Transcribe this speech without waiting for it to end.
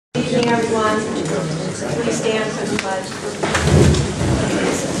evening, everyone. Please stand for the pledge.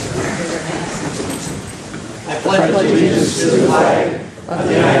 I pledge allegiance to the flag of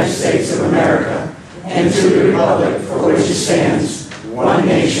the United States of America and to the republic for which it stands, one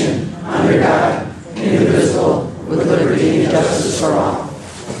nation, under God, indivisible, with liberty and justice for all.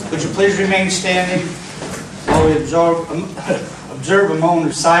 Would you please remain standing while we observe a moment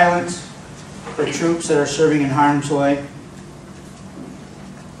of silence for troops that are serving in harm's way?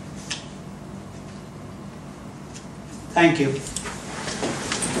 Thank you.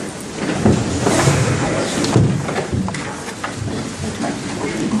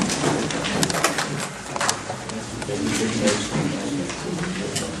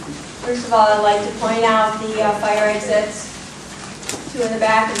 First of all, I'd like to point out the fire exits. 2 in the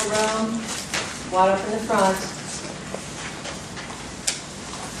back of the room, 1 up in the front.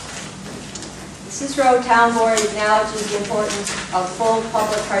 The Cicero Town Board acknowledges the importance of full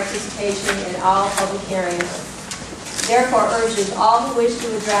public participation in all public hearings. Therefore, urges all who wish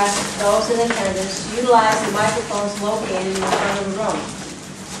to address those in attendance to utilize the microphones located in the front of the room.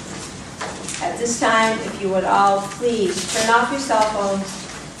 At this time, if you would all please turn off your cell phones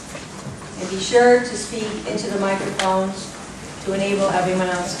and be sure to speak into the microphones to enable everyone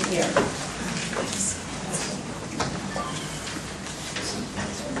else to hear.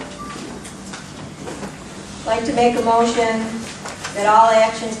 I'd like to make a motion that all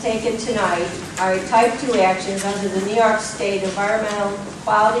actions taken tonight are Type 2 actions under the New York State Environmental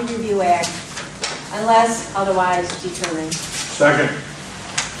Quality Review Act, unless otherwise determined. Second.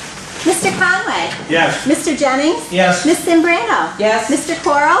 Mr. Conway? Yes. Mr. Jennings? Yes. Ms. Simbrano? Yes. Mr.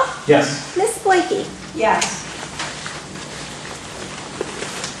 Coral? Yes. Ms. Boyke? Yes.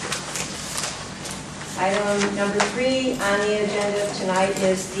 Item number 3 on the agenda tonight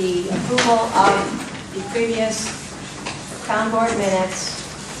is the approval of the previous town board minutes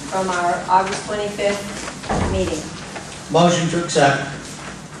from our August 25th meeting. Motion to accept.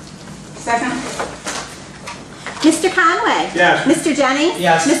 Second. Mr. Conway? Yes. Mr. Jennings?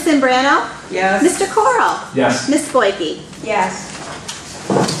 Yes. Ms. Simbrano? Yes. Mr. Coral? Yes. Ms. Boyke? Yes.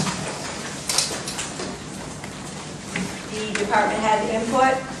 The department head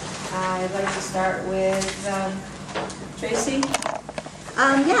input. I'd like to start with Tracy.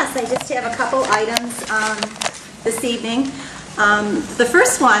 Yes, I just have a couple items this evening. The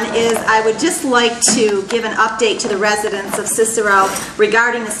first one is I would just like to give an update to the residents of Cicero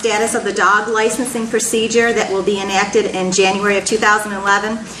regarding the status of the dog licensing procedure that will be enacted in January of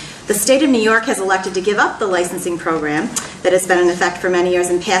 2011. The state of New York has elected to give up the licensing program that has been in effect for many years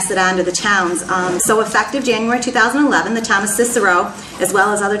and pass it on to the towns. So effective January 2011, the town of Cicero, as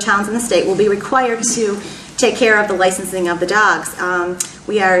well as other towns in the state, will be required to take care of the licensing of the dogs.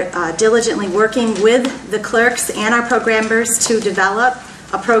 We are diligently working with the clerks and our programmers to develop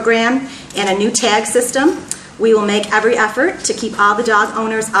a program and a new tag system. We will make every effort to keep all the dog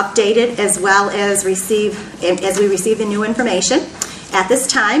owners updated as well as we receive the new information. At this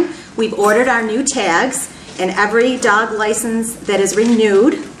time, we've ordered our new tags, and every dog license that is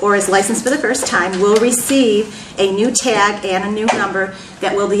renewed or is licensed for the first time will receive a new tag and a new number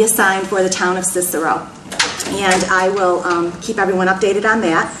that will be assigned for the town of Cicero. And I will keep everyone updated on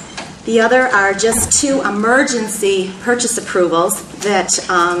that. The other are just 2 emergency purchase approvals that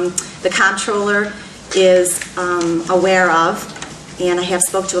the comptroller is aware of, and I have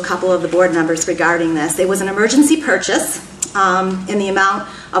spoke to a couple of the board members regarding this. It was an emergency purchase in the amount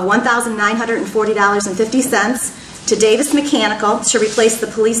of $1,940.50 to Davis Mechanical to replace the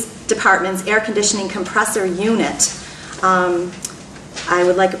police department's air conditioning compressor unit. I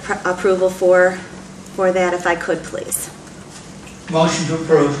would like approval for that if I could, please. Motion to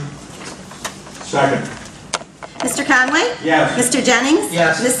approve. Second. Mr. Conway? Yes. Mr. Jennings?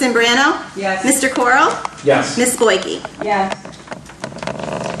 Yes. Ms. Simbrano? Yes. Mr. Coral? Yes. Ms. Boyke? Yes.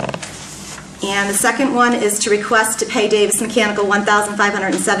 And the second one is to request to pay Davis Mechanical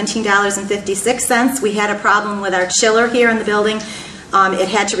 $1,517.56. We had a problem with our chiller here in the building. It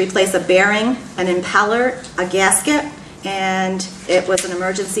had to replace a bearing, an impeller, a gasket, and it was an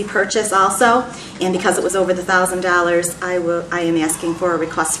emergency purchase also. And because it was over the $1,000, I am asking for a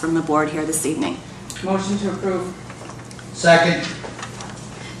request from the board here this evening. Motion to approve. Second.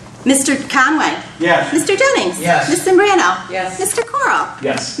 Mr. Conway? Yes. Mr. Jennings? Yes. Ms. Simbrano? Yes. Mr. Coral?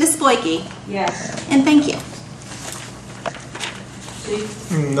 Yes. Ms. Boyke? Yes. And thank you.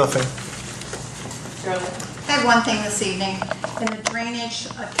 Nothing. Shirley. I have one thing this evening. In the drainage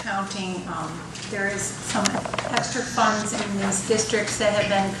accounting, there is some extra funds in these districts that have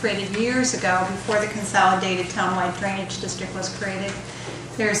been created years ago before the consolidated townwide drainage district was created.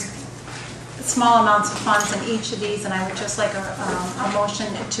 There's small amounts of funds in each of these, and I would just like a motion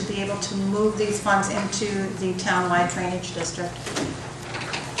to be able to move these funds into the townwide drainage district.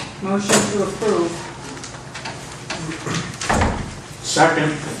 Motion to approve.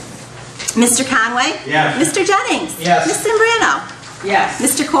 Second. Mr. Conway? Yes. Mr. Jennings? Yes. Ms. Zimbriano? Yes.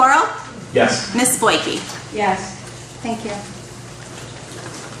 Mr. Coro? Yes. Ms. Boyke? Yes. Thank you.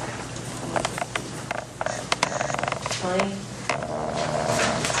 Tony?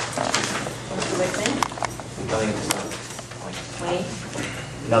 Mr. Whitman? Nothing at this time. Wayne?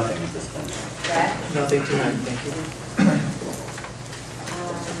 Nothing at this time. Brad? Nothing tonight, thank you.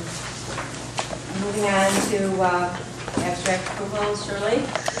 Moving on to abstract approval, Shirley?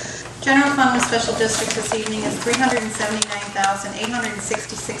 General fund with special districts this evening is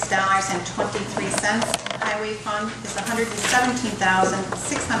 $379,866.23. Highway fund is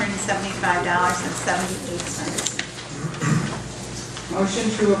 $117,675.78. Motion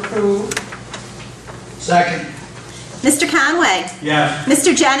to approve. Second. Mr. Conway? Yes.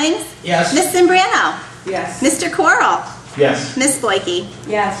 Mr. Jennings? Yes. Ms. Zimbriano? Yes. Mr. Coro? Yes. Ms. Boyke?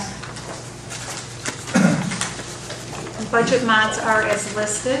 Yes. Budget mods are as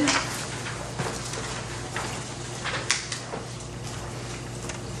listed.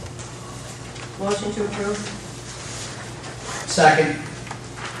 Motion to approve? Second.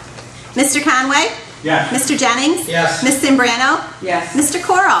 Mr. Conway? Yes. Mr. Jennings? Yes. Ms. Zimbriano? Yes. Mr.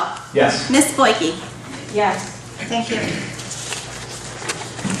 Coro? Yes. Ms. Boyke? Yes. Thank you.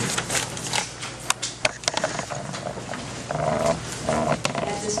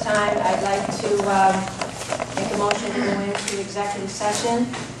 At this time, I'd like to make a motion to go into executive session.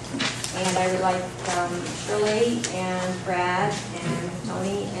 And I would like Shirley and Brad and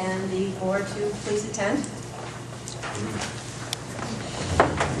Tony and the board to please attend.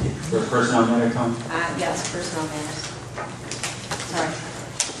 For personnel matter, Tom? Yes, personnel matters. Sorry.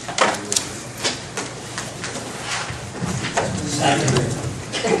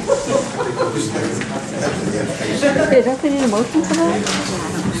 Don't we need a motion for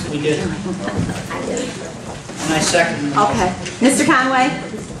that? We did. And I second. Okay. Mr. Conway?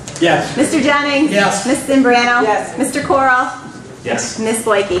 Yes. Mr. Jennings? Yes. Ms. Zimbriano? Yes. Mr. Coro? Yes. Ms.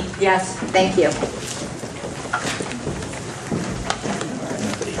 Boyke? Yes. Thank you.